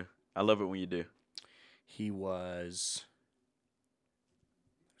 Please do. I love it when you do. He was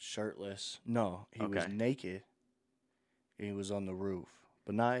shirtless. No, he was Okay. naked. He was on the roof,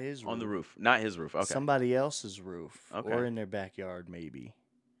 but not his roof. On the roof, not his roof. Okay. Somebody else's roof, Okay. or in their backyard maybe.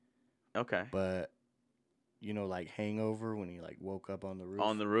 Okay. But like Hangover when he like woke up on the roof.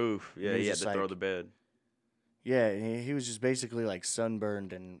 On the roof. Yeah, He was he had just to throw like- the bed. Yeah, and he was just basically like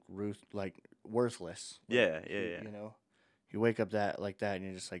sunburned and worthless. Like, Yeah. You wake up like that and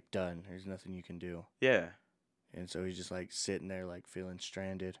you're just like done. There's nothing you can do. Yeah. And so he's just like sitting there like feeling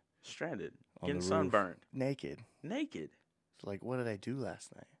stranded, Stranded. On Getting the roof. sunburned. naked. Naked. So like, what did I do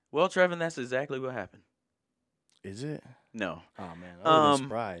last night? Well, Trevin, that's exactly what happened. Is it? No. Oh man, I would Um, be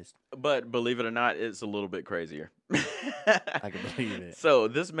surprised. But believe it or not, it's a little bit crazier. I can believe it. So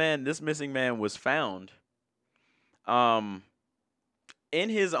this missing man was found in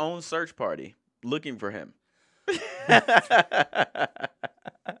his own search party looking for him.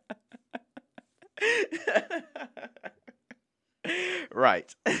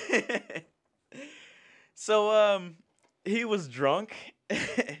 Right. So he was drunk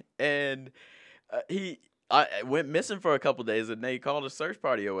and he went missing for a couple days, and they called a search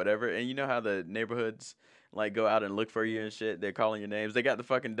party or whatever. And you know how the neighborhoods like go out and look for you and shit. They're calling your names. They got the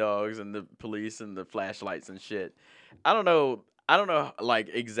fucking dogs and the police and the flashlights and shit. I don't know like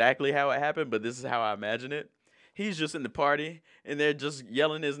exactly how it happened, but this is how I imagine it. He's just in the party and they're just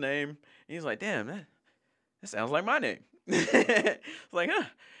yelling his name. And he's like, damn, that sounds like my name. It's like, huh,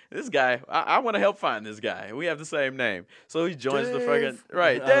 this guy, I want to help find this guy. We have the same name. So he joins the fucking, Dave.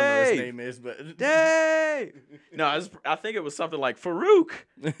 right, I don't know what his Dave. name is, but Dave. No, I think it was something like Farouk.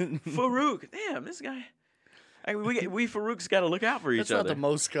 Farouk. Damn, this guy. We Farouks got to look out for each that's not other. the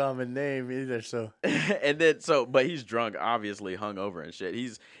most common name either. So And then but he's drunk, obviously hungover and shit.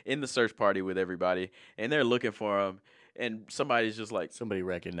 He's in the search party with everybody, and they're looking for him. And somebody's just like, somebody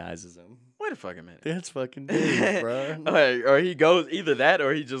recognizes him. wait a fucking minute. That's fucking Dave, bro. Or he goes either that,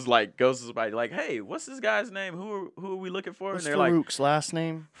 or he just like goes to somebody like, hey, what's this guy's name? Who are we looking for? What's and they're like, Farouk's last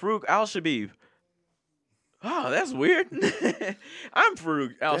name? Farouk Al-Shabib. Oh, that's weird. I'm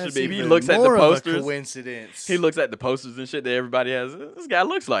Farouk That's Al-Shabib. He even looks at the more of a posters. coincidence. He looks at the posters and shit that everybody has. This guy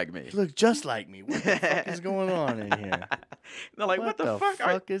looks like me. You look just like me. What the fuck is going on in here? They're like, what the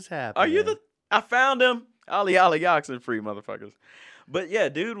fuck? is happening? Are you the? I found him. Ollie Oxen free motherfuckers. But yeah,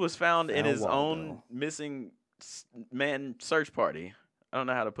 dude was found in Found his own Waldo. missing man search party. I don't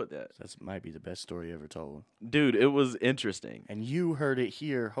know how to put that. That might be the best story ever told. Dude, it was interesting. And you heard it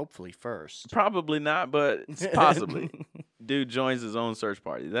here, hopefully first. Probably not, but possibly. Dude joins his own search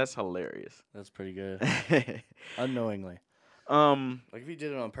party. That's hilarious. That's pretty good. Unknowingly. Um, Like if he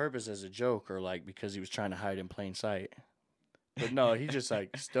did it on purpose as a joke or like because he was trying to hide in plain sight. But no, he just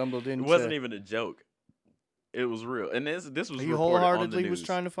like stumbled into it wasn't even a joke. It was real. And this was he reported wholeheartedly on the was news.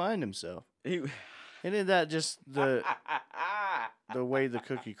 trying to find himself. He, Isn't that just the way the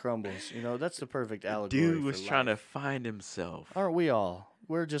cookie crumbles? You know, that's the perfect allegory. dude was for trying to life. find himself. Aren't we all?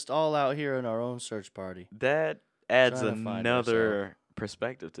 We're just all out here in our own search party. That adds Trying to find another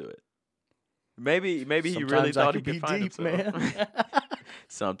perspective to it. Maybe he really Sometimes I thought he can could be find deep, himself. man.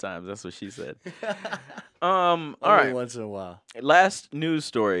 Sometimes that's what she said. Only All right. once in a while. Last news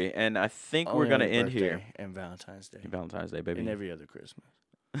story, and I think we're Only gonna on end birthday here. and Valentine's Day Valentine's Day, baby. and every other Christmas.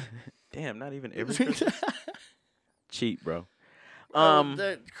 Damn, not even every Christmas. Cheap, bro.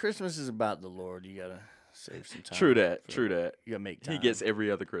 Christmas is about the Lord. You gotta save some time. True that. for- True that. You gotta make time. He gets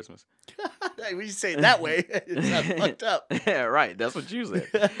every other Christmas. Hey, when you say it that way, it's not fucked up. Yeah, right. That's what you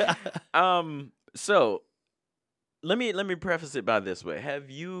said. So let me preface it by this way. Have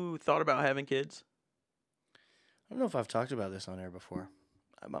you thought about having kids? I don't know if I've talked about this on air before.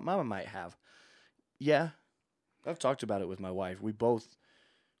 My mama might have. Yeah, I've talked about it with my wife. We both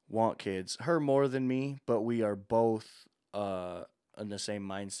want kids. Her more than me, but we are both in the same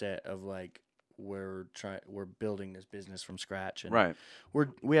mindset of like we're building this business from scratch, and Right.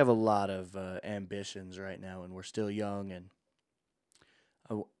 we have a lot of ambitions right now, and we're still young, and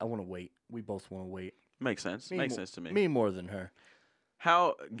I want to wait. We both want to wait. Makes sense. Me Makes mo- sense to me. Me more than her.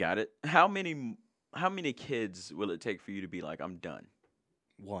 Got it. How many kids will it take for you to be like, I'm done?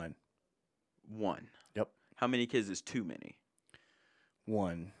 One. Yep. How many kids is too many?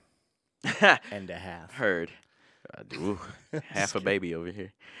 1.5. Heard. Ooh, half a baby over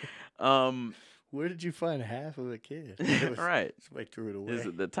here. Where did you find half of a kid? It was- Right. Somebody threw it away. Is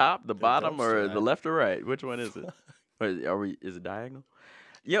it the top, the bottom, or dumpster, the right? left or right? Which one is it? Or is it diagonal?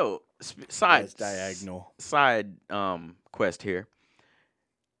 Yo, Yeah, side it's diagonal. Side quest here.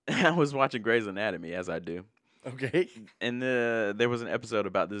 I was watching Grey's Anatomy as I do, Okay. and there was an episode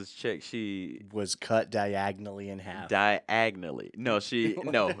about this chick. She Was cut diagonally in half. diagonally. No,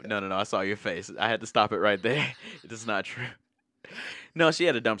 no. I saw your face. I had to stop it right there. It is not true. No, she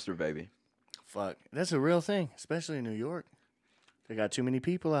had a dumpster baby. Fuck. That's a real thing, especially in New York. They got too many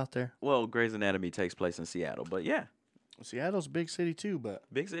people out there. Well, Grey's Anatomy takes place in Seattle, but yeah, Seattle's a big city too, but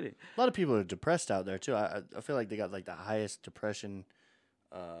big city. a lot of people are depressed out there too. I feel like they got like the highest depression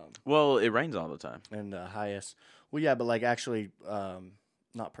Well, it rains all the time. and the highest. Well, yeah, but like actually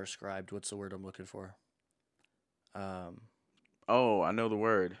not prescribed. What's the word I'm looking for? Oh, I know the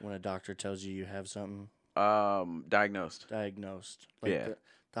word. When a doctor tells you have something Diagnosed. diagnosed. Like Yeah.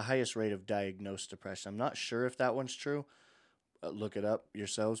 the highest rate of diagnosed depression. I'm not sure if that one's true. look it up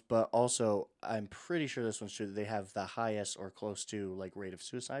yourselves. But also, I'm pretty sure this one's true. That they have the highest or close to like rate of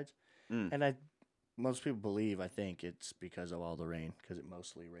suicides, and most people believe. I think it's because of all the rain, because it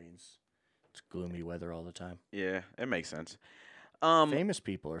mostly rains. It's gloomy weather all the time. Yeah, it makes sense. Famous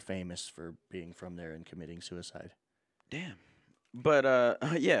people are famous for being from there and committing suicide. Damn. But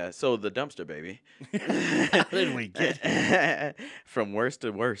yeah, so the dumpster baby. How did we get from worse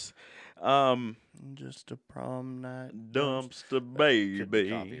to worse? Just a prom night Dumpster Could be baby.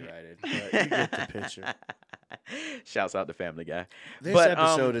 copyrighted, but you get the picture. Shouts out to Family Guy. This But,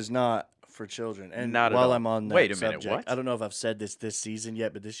 episode is not for children. And not at while all. I'm on that Wait a minute, subject, what? I don't know if I've said this season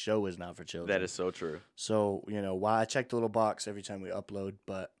yet, but this show is not for children. That is so true. So, while I check the little box every time we upload,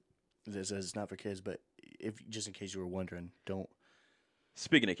 but this says it's not for kids, but if just in case you were wondering, don't.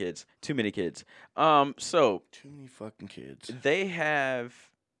 Speaking of kids, too many kids. So Too many fucking kids. they have,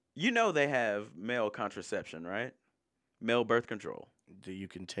 they have male contraception, right? Male birth control. That you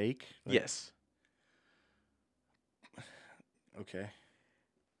can take? Like, Yes. Okay.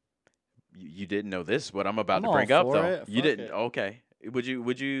 You didn't know this, what I'm about I'm to all bring up, for though. it. You Fuck didn't. it. Okay. Would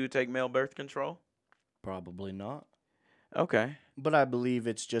you take male birth control? Probably not. Okay. But I believe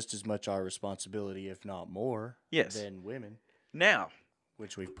it's just as much our responsibility, if not more, Yes. than women, Now,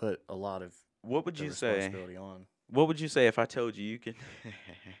 which we've put a lot of what would the you say? responsibility on. What would you say if I told you can?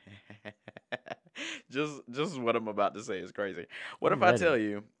 just what I'm about to say is crazy. What I'm if I ready. tell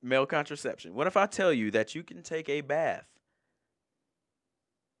you male contraception? What if I tell you that you can take a bath,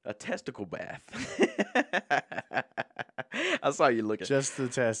 a testicle bath? I saw you looking Just the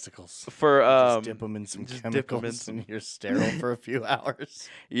testicles. for Just dip them in some just dip 'em in chemicals some- and you're sterile for a few hours.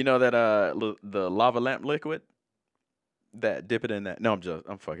 You know that the lava lamp liquid. That dip it in that. No,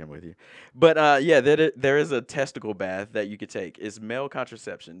 I'm fucking with you. But yeah, there is a testicle bath that you could take. It's male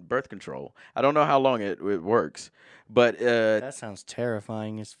contraception, birth control. I don't know how long it works, but That sounds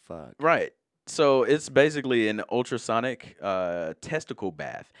terrifying as fuck. right. So it's basically an ultrasonic testicle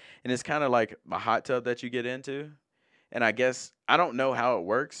bath, and it's kind of like a hot tub that you get into. And I guess I don't know how it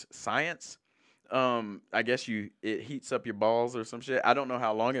works. Science. I guess it heats up your balls or some shit. I don't know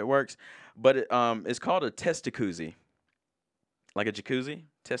how long it works, but it's called a testicuzzi. Like a jacuzzi,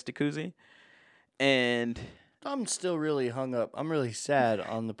 testicuzzi, and I'm still really hung up. I'm really sad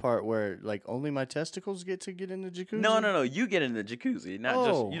on the part where like only my testicles get in the jacuzzi. no, you get in the jacuzzi, not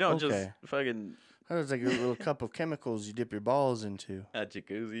just you don't okay. just fucking That was like a little cup of chemicals you dip your balls into. a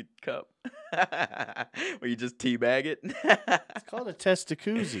jacuzzi cup where you just teabag it. It's called a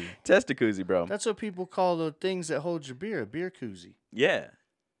testicuzzi. Testicuzzi, bro. That's what people call the things that hold your beer, a beer koozie. Yeah.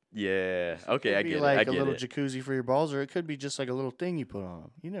 Okay, It I could be get it. like I a get little it. jacuzzi for your balls, or it could be just like a little thing you put on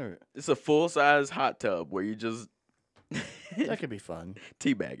them. You never. It's a full size hot tub where you just That could be fun.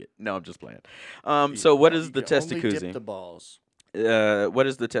 teabag it. No, I'm just playing. So what is You the can only dip testicuzzi? the balls. What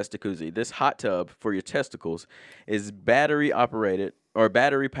is the testicuzzi? This hot tub for your testicles is battery operated or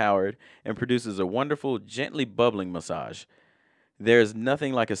battery powered and produces a wonderful, gently bubbling massage. There's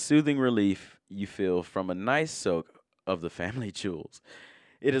nothing like a soothing relief you feel from a nice soak of the family jewels.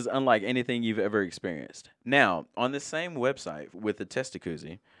 It is unlike anything you've ever experienced. Now, on this same website with the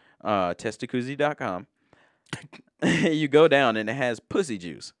testicuzzi, testicuzzi.com, you go down and it has pussy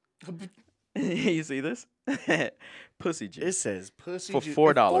juice. You see this? Pussy It juice. says pussy For ju-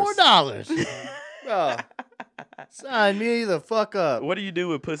 $4. $4. Bro, sign me the fuck up. What do you do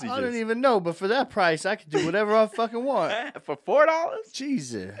with pussy I don't juice? even know, but for that price, I could do whatever I fucking want. For $4?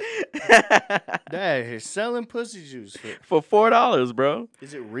 Jesus. Dad, he's selling pussy juice. For $4, bro.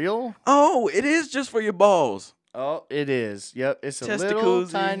 Is it real? Oh, it is just for your balls. Oh, it is. Yep, it's a little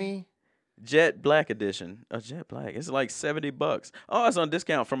Testicuzzi. tiny. Jet Black edition. Oh, Jet Black. It's like $70. Oh, it's on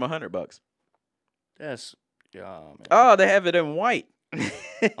discount from $100. That's, yeah, man. Oh, they have it in white. I'm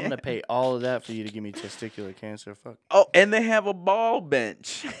gonna pay all of that for you to give me testicular cancer. Fuck. Oh, and they have a ball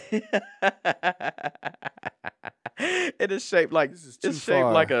bench. It is shaped like This is too it's shaped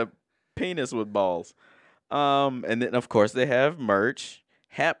far. like a penis with balls. And then of course they have merch.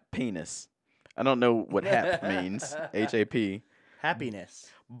 Hap penis. I don't know what hap means. HAP. Happiness.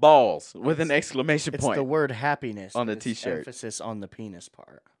 Balls with an exclamation It's point. the word happiness On the with t-shirt. Emphasis on the penis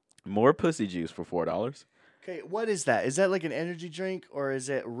part. More pussy juice for $4. Okay, what is that? Is that like an energy drink or is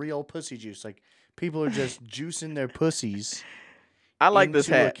it real pussy juice? Like people are just juicing their pussies. I like this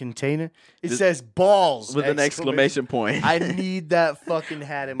into a hat container. It This- says balls with an exclamation point. I need that fucking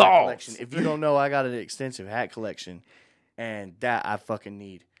hat in my Balls. collection. If you don't know, I got an extensive hat collection, and that I fucking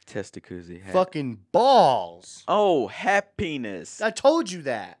need. Testicuzzi hat. Fucking balls. Oh, happiness. I told you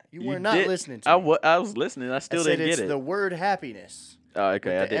that. You were not did- listening to I me. I was listening. I still I said didn't it's get it. the word happiness. Oh,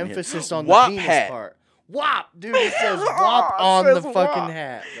 okay, I With the didn't emphasis hear. on the Wop penis hat. part. WAP, dude. It says WAP It on says the WAP. fucking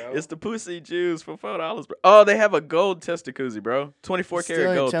hat, bro. It's the pussy juice for $4, bro. Oh, they have a gold testacuzzi, bro. 24 Still karat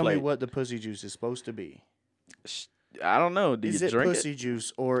ain't gold tell plate. me what the pussy juice is supposed to be. I don't know. Do Is you it drink pussy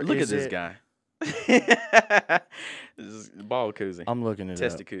juice or Look at is this it... guy. This is ball koozie. I'm looking it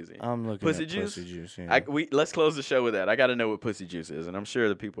up. Testacuzzi. I'm looking Pussy at juice? pussy juice. Yeah. Let's close the show with that. I got to know what pussy juice is, and I'm sure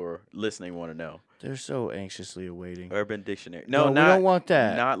the people are listening want to know. They're so anxiously awaiting. Urban Dictionary. No, No, we not, don't want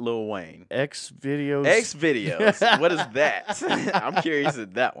that. Not Lil Wayne. X videos. X videos. What is that? I'm curious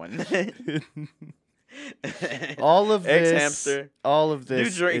at that one. all of X this. hamster. All of Do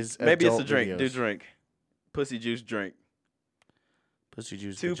this. drink. Is Maybe it's a adult drink. Do videos. drink. Pussy juice drink. Pussy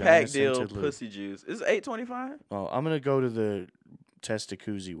juice. 2-pack deal. vagina-scented lube. Pussy juice. Is it $8.25? Oh, I'm gonna go to the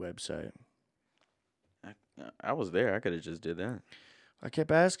Testacuzzi website. I was there. I could have just did that. I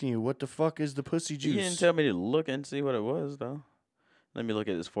kept asking you, what the fuck is the pussy juice? You didn't tell me to look and see what it was, though. Let me look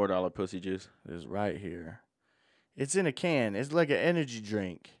at this $4 pussy juice. It's right here. It's in a can. It's like an energy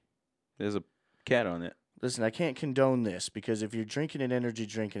drink. There's a cat on it. Listen, I can't condone this because if you're drinking an energy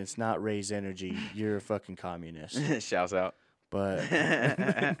drink and it's not Ray's Energy, you're a fucking communist. Shouts out. But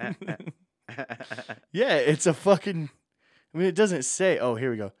yeah, it's a fucking. I mean, it doesn't say. Oh,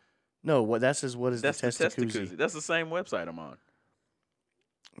 here we go. No, what that says. What is That's the the Testacuzzi? Testacuzzi. That's the same website I'm on.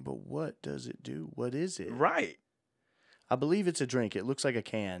 But what does it do? What is it? Right. I believe it's a drink. It looks like a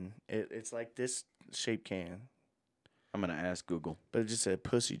can. It's like this shaped can, I'm going to ask Google. but it just said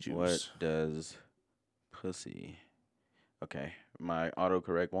pussy juice. What does pussy... Okay. My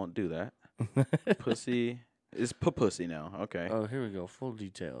autocorrect won't do that. Pussy... It's pussy now. Okay. Oh, here we go. Full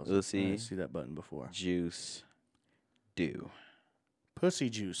details. Pussy. I didn't see that button before. Juice do. Pussy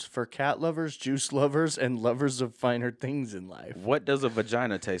juice for cat lovers, juice lovers, and lovers of finer things in life. What does a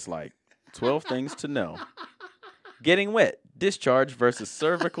vagina taste like? 12 things to know. Getting wet. Discharge versus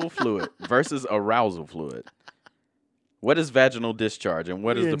cervical fluid versus arousal fluid. What is vaginal discharge and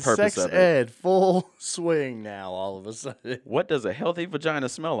what is the In purpose sex of it? ed, full swing now. All of a sudden, What does a healthy vagina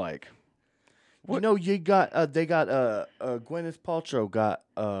smell like? you know, you got they got Gwyneth Paltrow got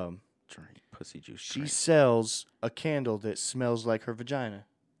Drink pussy juice. she Drink. sells a candle that smells like her vagina.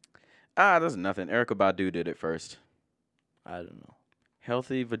 That's nothing. Erica Badu did it first. I don't know.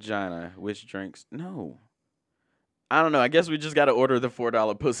 Healthy vagina. Which drinks? No. I don't know. I guess we just got to order the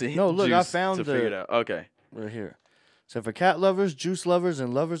 $4 pussy. No, look, I juice found to the- figure it out. Okay. Right here. So for cat lovers, juice lovers,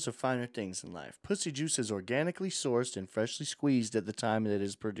 and lovers of finer things in life, pussy juice is organically sourced and freshly squeezed at the time that it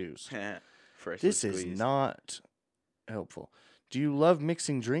is produced. Freshly This is squeezed. not helpful. Do you love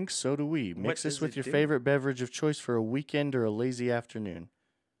mixing drinks? So do we. What Mix this does with it your do? favorite beverage of choice for a weekend or a lazy afternoon.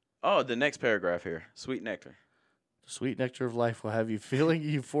 Oh, the next paragraph here. Sweet nectar. The sweet nectar of life will have you feeling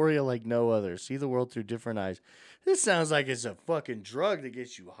euphoria like no other. See the world through different eyes. This sounds like it's a fucking drug that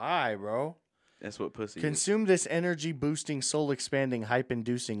gets you high, bro. That's what pussy is. Consume this energy-boosting, soul-expanding,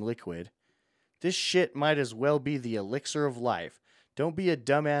 hype-inducing liquid. This shit might as well be the elixir of life. Don't be a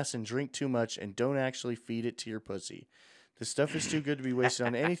dumbass and drink too much, and don't actually feed it to your pussy. This stuff is too good to be wasted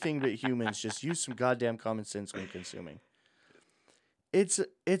on anything but humans. Just use some goddamn common sense when consuming. It's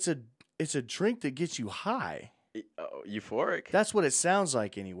a drink that gets you high. Euphoric? That's what it sounds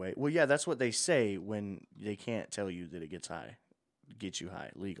like anyway. Well, yeah, that's what they say when they can't tell you that it gets you high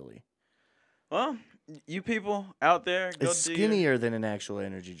legally. Well, you people out there, go It's do your- skinnier than an actual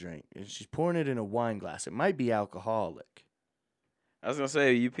energy drink. She's pouring it in a wine glass. It might be alcoholic. I was going to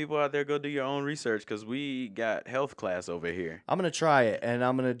say, you people out there, go do your own research because we got health class over here. I'm going to try it, and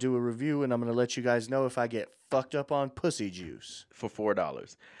I'm going to do a review, and I'm going to let you guys know if I get fucked up on pussy juice. For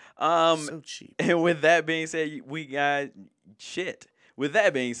 $4. So cheap. And with that being said, we got shit. With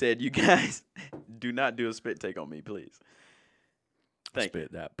that being said, you guys do not do a spit take on me, please. Thank you.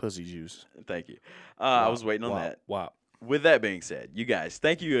 Spit that pussy juice. Thank you. I was waiting on that. Wow. With that being said, you guys,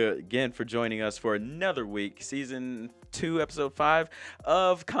 thank you again for joining us for another week, season 2, episode 5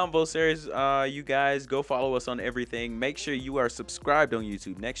 of Combo Series. You guys, go follow us on everything. Make sure you are subscribed on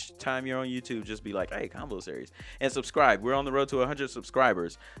YouTube. Next time you're on YouTube, just be like, hey, Combo Series, and subscribe. We're on the road to 100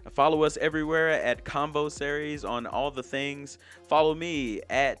 subscribers. Follow us everywhere at Combo Series on all the things. Follow me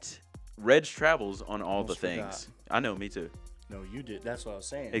at Reg Travels on all Almost the things. I know, me too. No, you did. That's what I was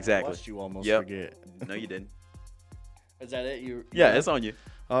saying. Exactly. I watched you almost Yep. forget. No, you didn't. Is that it? Yeah, it's on you.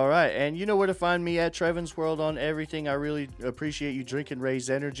 All right, and you know where to find me at Trevin's World on everything. I really appreciate you drinking Ray's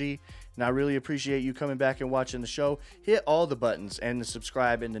Energy, and I really appreciate you coming back and watching the show. Hit all the buttons and the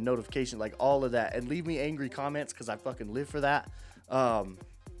subscribe and the notification, like all of that, and leave me angry comments because I fucking live for that.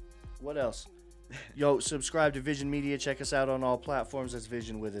 What else? Yo, subscribe to Vision Media. Check us out on all platforms. That's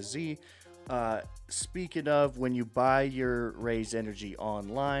Vision with a Z. Speaking of, when you buy your Raise Energy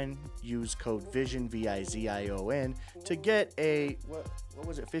online, use code VIZION, VIZION, to get a, what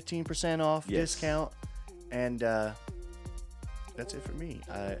was it, 15% off Yes. discount. And that's it for me.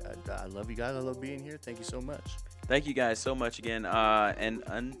 I love you guys. I love being here. Thank you so much. Thank you guys so much again. And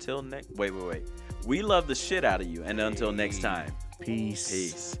until next, wait. We love the shit out of you. And until next time, Peace.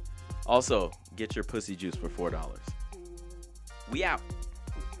 peace. Also, get your pussy juice for $4. We out.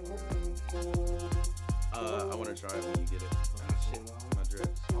 I want to try it when you get it. Shit, my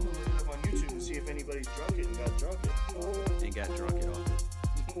dreads. I'm gonna look it up on YouTube and see if anybody's drunk it and got drunk it. And got drunk it off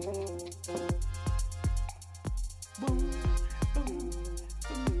it.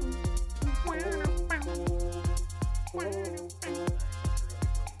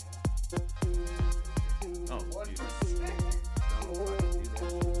 Oh, beautiful.